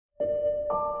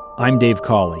I'm Dave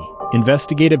Cawley,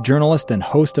 investigative journalist and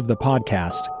host of the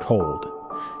podcast Cold.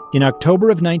 In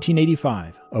October of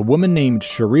 1985, a woman named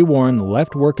Sheree Warren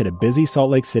left work at a busy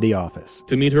Salt Lake City office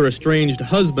to meet her estranged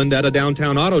husband at a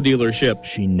downtown auto dealership.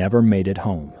 She never made it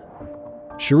home.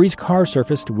 Sheree's car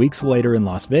surfaced weeks later in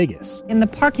Las Vegas. In the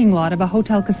parking lot of a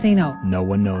hotel casino. No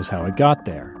one knows how it got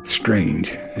there.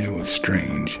 Strange. It was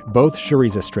strange. Both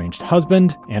Sheree's estranged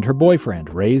husband and her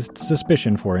boyfriend raised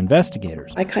suspicion for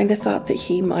investigators. I kind of thought that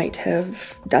he might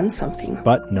have done something.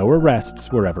 But no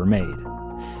arrests were ever made.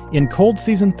 In Cold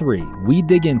Season 3, we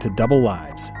dig into double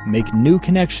lives, make new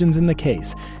connections in the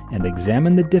case, and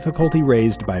examine the difficulty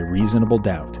raised by reasonable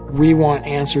doubt. We want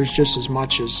answers just as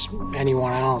much as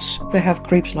anyone else. They have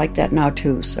creeps like that now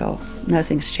too, so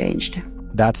nothing's changed.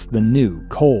 That's the new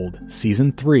Cold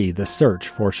Season 3, The Search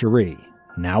for Sheree,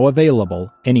 now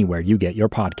available anywhere you get your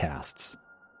podcasts.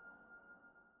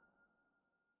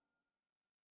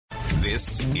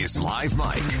 This is Live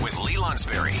Mike with Lee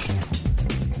Lonsberry.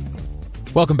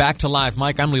 Welcome back to Live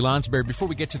Mike. I'm Lee Lonsberry. Before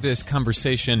we get to this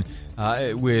conversation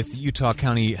with Utah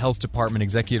County Health Department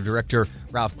Executive Director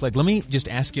Ralph Clegg, let me just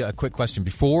ask you a quick question.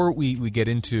 Before we get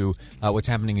into what's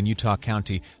happening in Utah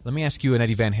County, let me ask you an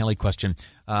Eddie Van Halen question.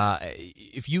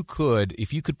 If you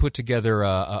could put together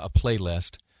a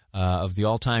playlist of the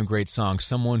all-time great songs,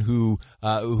 someone who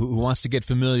wants to get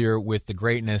familiar with the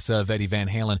greatness of Eddie Van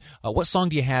Halen, what song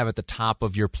do you have at the top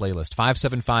of your playlist?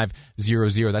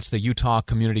 57500, that's the Utah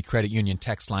Community Credit Union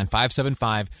text line,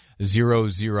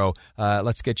 57500.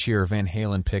 Let's get your Van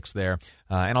Halen picks there,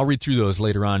 and I'll read through those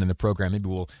later on in the program. Maybe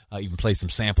we'll even play some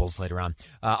samples later on.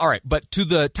 All right, but to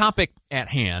the topic at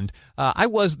hand, I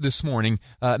was this morning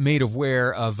made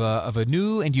aware of a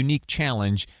new and unique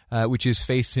challenge which is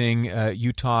facing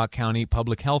Utah County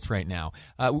Public Health right now.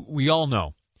 We all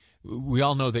know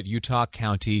that Utah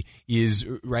County is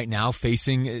right now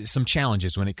facing some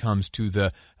challenges when it comes to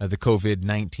the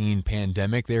COVID-19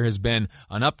 pandemic. There has been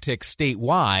an uptick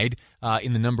statewide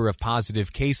in the number of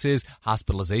positive cases.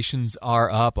 Hospitalizations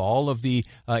are up. All of the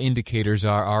indicators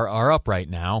are up right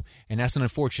now, and that's an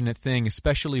unfortunate thing,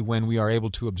 especially when we are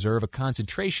able to observe a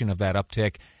concentration of that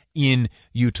uptick in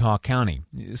Utah County.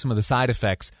 Some of the side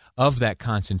effects of that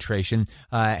concentration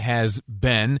has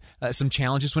been some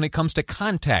challenges when it comes to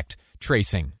contact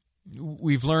tracing.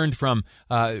 We've learned from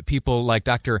people like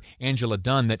Dr. Angela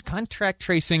Dunn that contact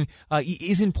tracing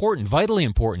is important, vitally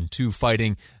important to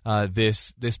fighting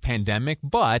this pandemic,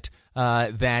 but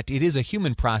that it is a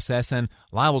human process and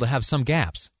liable to have some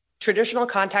gaps. Traditional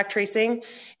contact tracing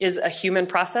is a human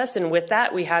process, and with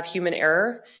that, we have human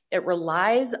error. It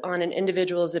relies on an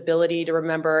individual's ability to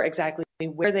remember exactly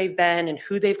where they've been and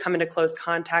who they've come into close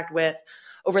contact with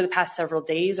over the past several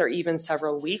days or even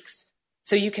several weeks.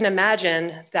 So you can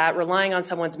imagine that relying on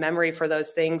someone's memory for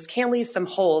those things can leave some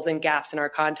holes and gaps in our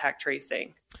contact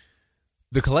tracing.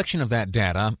 The collection of that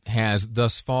data has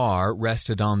thus far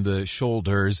rested on the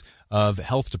shoulders of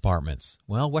health departments.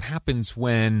 Well, what happens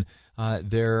when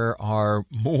there are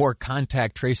more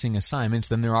contact tracing assignments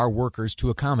than there are workers to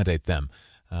accommodate them?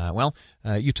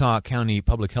 Utah County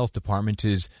Public Health Department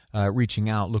is reaching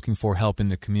out, looking for help in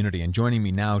the community. And joining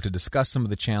me now to discuss some of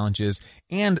the challenges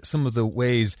and some of the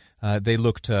ways they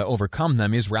look to overcome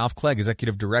them is Ralph Clegg,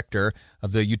 Executive Director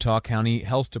of the Utah County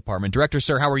Health Department. Director,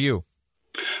 sir, how are you?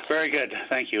 Very good.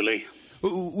 Thank you, Lee.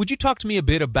 Would you talk to me a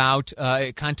bit about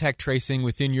contact tracing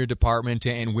within your department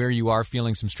and where you are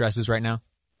feeling some stresses right now?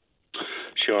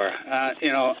 Sure.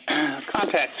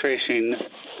 Contact tracing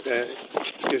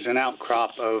is an outcrop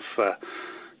of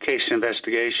case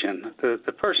investigation.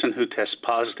 The person who tests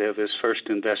positive is first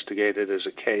investigated as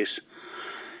a case.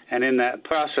 And in that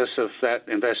process of that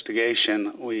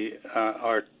investigation, we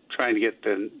are trying to get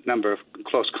the number of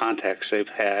close contacts they've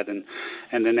had and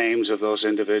the names of those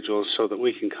individuals so that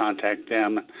we can contact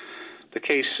them. The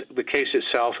case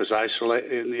itself is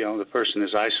isolated. The person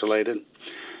is isolated,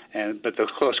 but the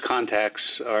close contacts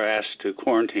are asked to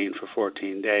quarantine for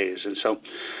 14 days. And so,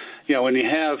 when you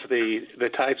have the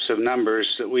types of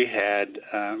numbers that we had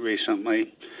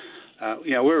recently,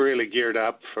 we're really geared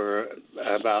up for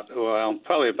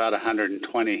probably about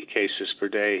 120 cases per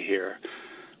day here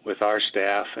with our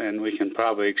staff, and we can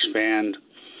probably expand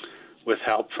with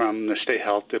help from the State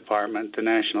Health Department, the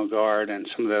National Guard, and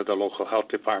some of the other local health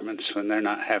departments when they're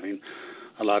not having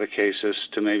a lot of cases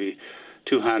to maybe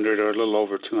 200 or a little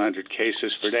over 200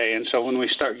 cases per day. And so when we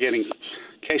start getting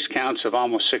case counts of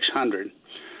almost 600,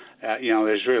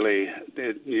 there's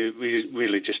we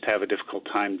really just have a difficult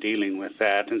time dealing with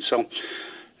that. And so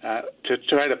to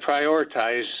try to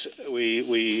prioritize,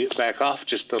 we back off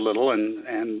just a little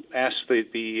and ask the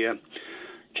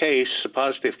a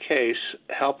positive case,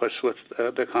 help us with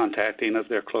the contacting of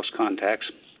their close contacts.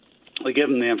 We give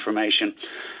them the information,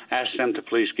 ask them to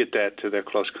please get that to their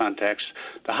close contacts.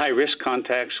 The high-risk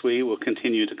contacts we will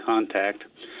continue to contact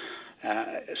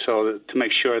so to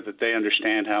make sure that they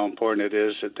understand how important it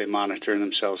is that they monitor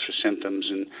themselves for symptoms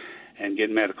and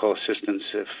get medical assistance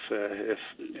if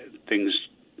things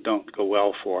don't go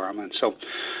well for them. And so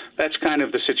that's kind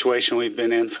of the situation we've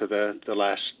been in for the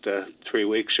last 3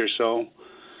 weeks or so.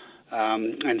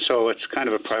 And so it's kind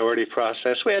of a priority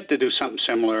process. We had to do something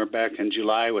similar back in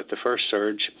July with the first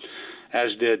surge, as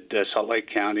did Salt Lake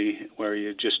County, where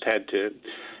you just had to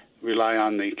rely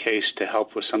on the case to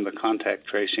help with some of the contact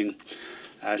tracing,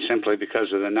 simply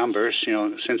because of the numbers.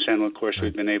 Since then, of course,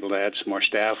 we've been able to add some more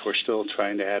staff. We're still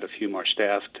trying to add a few more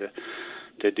staff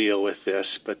to deal with this,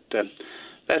 but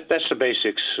that's the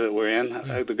basics we're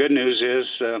in. The good news is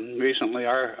recently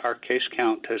our case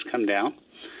count has come down.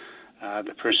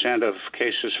 The percent of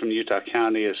cases from Utah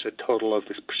County as a total of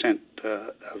the percent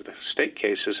of the state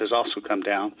cases has also come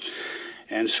down,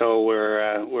 and so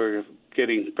we're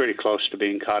getting pretty close to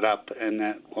being caught up, and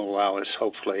that will allow us,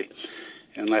 hopefully,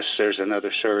 unless there's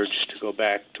another surge, to go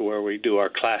back to where we do our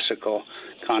classical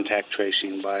contact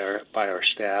tracing by our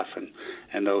staff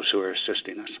and those who are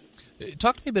assisting us.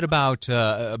 Talk to me a bit about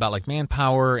like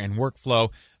manpower and workflow.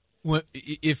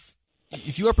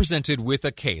 If you are presented with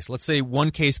a case, let's say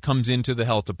one case comes into the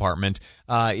health department,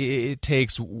 it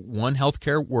takes one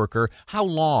healthcare worker. How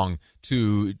long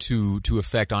to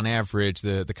effect on average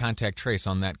the contact trace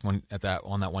on that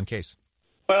one case?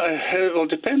 Well, it will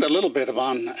depend a little bit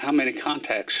on how many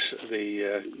contacts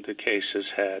the case has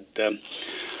had.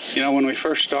 When we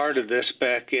first started this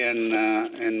back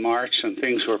in March and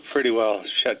things were pretty well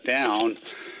shut down,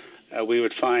 we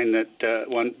would find that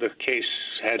the case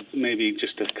had maybe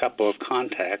just a couple of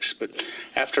contacts. But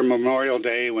after Memorial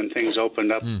Day, when things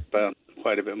opened up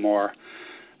quite a bit more,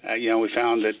 we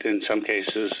found that in some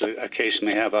cases a case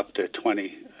may have up to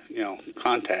 20,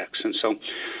 contacts. And so,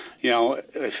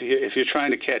 if you're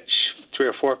trying to catch 3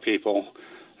 or 4 people,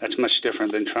 that's much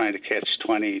different than trying to catch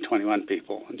 20, 21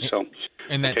 people. And so,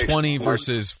 and that 20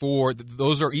 versus 4,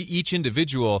 those are each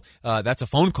individual. That's a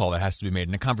phone call that has to be made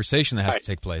and a conversation that has to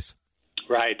take place.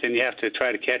 Right, and you have to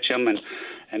try to catch them,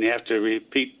 and you have to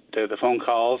repeat the phone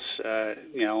calls,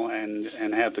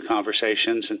 and have the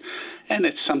conversations, and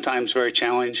it's sometimes very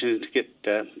challenging to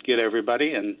get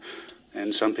everybody,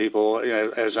 and some people,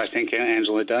 as I think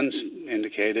Angela Dunn's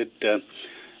indicated,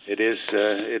 it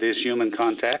is human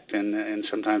contact, and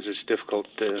sometimes it's difficult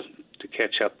to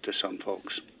catch up to some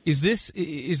folks. Is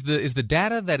the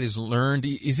data that is learned,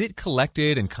 is it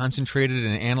collected and concentrated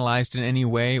and analyzed in any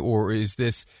way, or is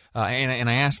this? And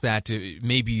I ask that to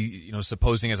maybe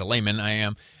supposing as a layman I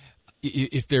am,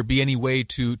 if there be any way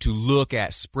to look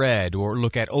at spread or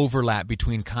look at overlap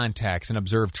between contacts and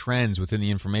observe trends within the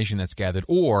information that's gathered,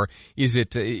 or is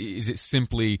it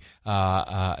simply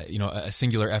a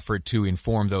singular effort to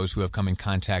inform those who have come in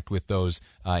contact with those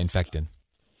infected?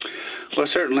 Well,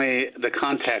 certainly the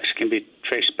contacts can be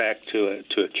traced back to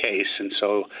a case, and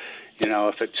so,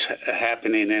 if it's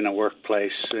happening in a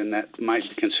workplace, then that might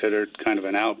be considered kind of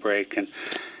an outbreak, and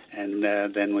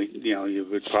then you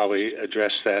would probably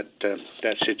address that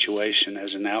situation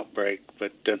as an outbreak.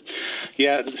 But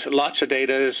lots of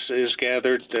data is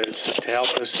gathered to help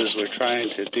us as we're trying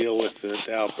to deal with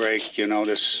the outbreak.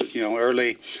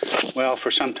 Early, well,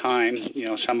 for some time,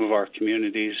 some of our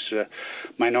communities,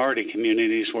 minority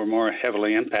communities, were more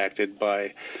heavily impacted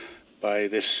by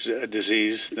this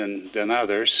disease than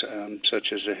others, such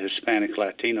as the Hispanic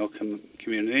Latino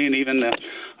community and even the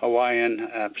Hawaiian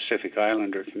Pacific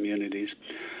Islander communities,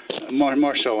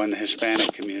 more so in the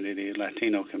Hispanic community,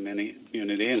 Latino community.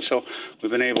 And so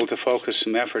we've been able to focus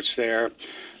some efforts there.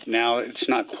 Now it's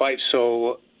not quite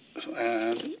so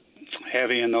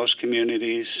heavy in those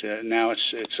communities. Now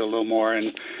it's a little more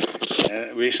in.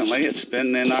 Recently, it's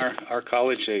been in our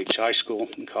college age, high school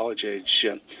and college age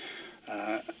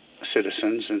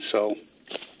citizens, and so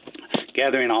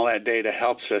gathering all that data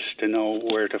helps us to know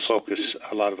where to focus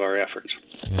a lot of our efforts.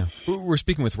 Yeah. We're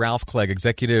speaking with Ralph Clegg,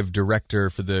 Executive Director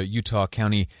for the Utah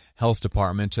County Health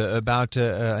Department, about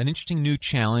an interesting new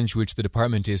challenge which the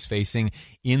department is facing,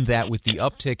 in that with the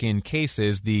uptick in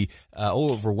cases, the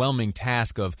overwhelming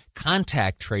task of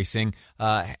contact tracing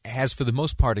has for the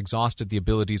most part exhausted the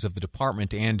abilities of the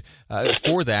department, and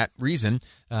for that reason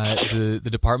the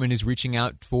department is reaching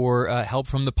out for help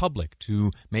from the public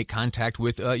to make contact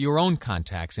with your own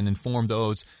contacts and inform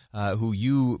those who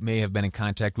you may have been in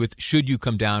contact with, should you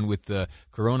come down with the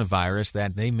coronavirus,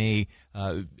 that they may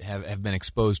have been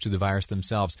exposed to the virus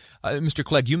themselves. Mr.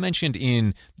 Clegg, you mentioned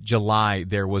in July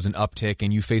there was an uptick,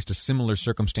 and you faced a similar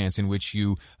circumstance in which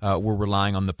you were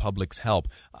relying on the public's help.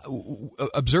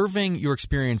 Observing your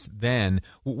experience then,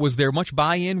 was there much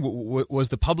buy-in? Was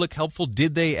the public helpful?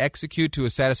 Did they execute to a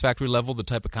satisfactory level the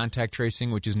type of contact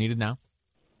tracing which is needed now?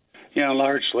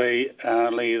 Largely,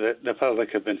 Lee, the public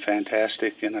have been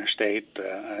fantastic in our state.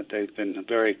 They've been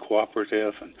very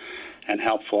cooperative and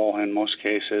helpful in most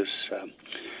cases.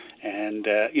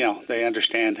 They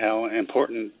understand how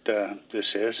important this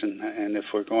is. And if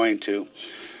we're going to,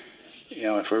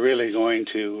 if we're really going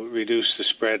to reduce the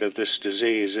spread of this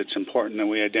disease, it's important that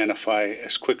we identify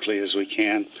as quickly as we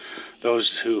can those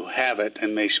who have it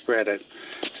and may spread it,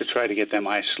 to try to get them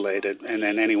isolated, and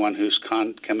then anyone who's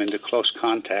come into close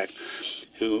contact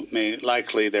who may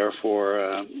likely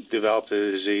therefore develop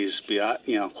the disease be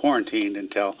quarantined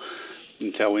until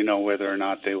we know whether or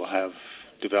not they will have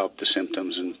developed the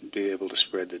symptoms and be able to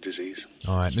spread the disease.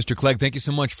 All right, Mr. Clegg, thank you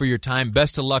so much for your time.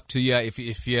 Best of luck to you.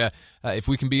 If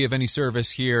we can be of any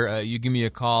service here, you give me a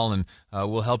call and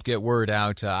we'll help get word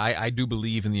out. I do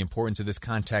believe in the importance of this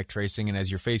contact tracing, and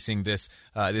as you're facing this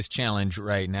challenge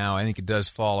right now, I think it does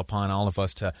fall upon all of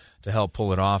us to help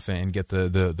pull it off and get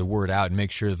the word out and make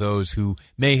sure those who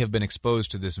may have been exposed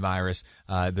to this virus,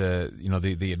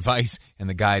 the advice and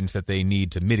the guidance that they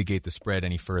need to mitigate the spread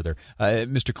any further.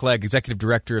 Mr. Clegg, Executive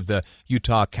Director of the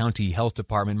Utah County Health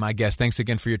Department, my guest. Thanks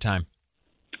again for your time.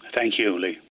 Thank you,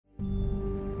 Lee.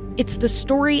 It's the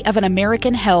story of an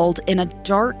American held in a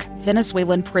dark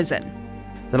Venezuelan prison.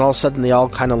 Then all of a sudden they all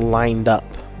kind of lined up.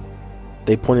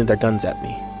 They pointed their guns at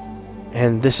me.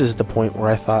 And this is the point where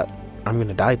I thought, I'm going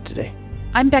to die today.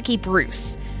 I'm Becky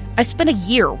Bruce. I spent a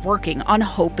year working on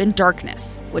Hope in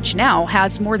Darkness, which now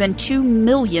has more than 2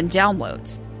 million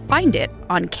downloads. Find it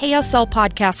on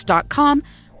kslpodcast.com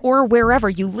or wherever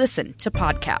you listen to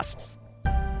podcasts.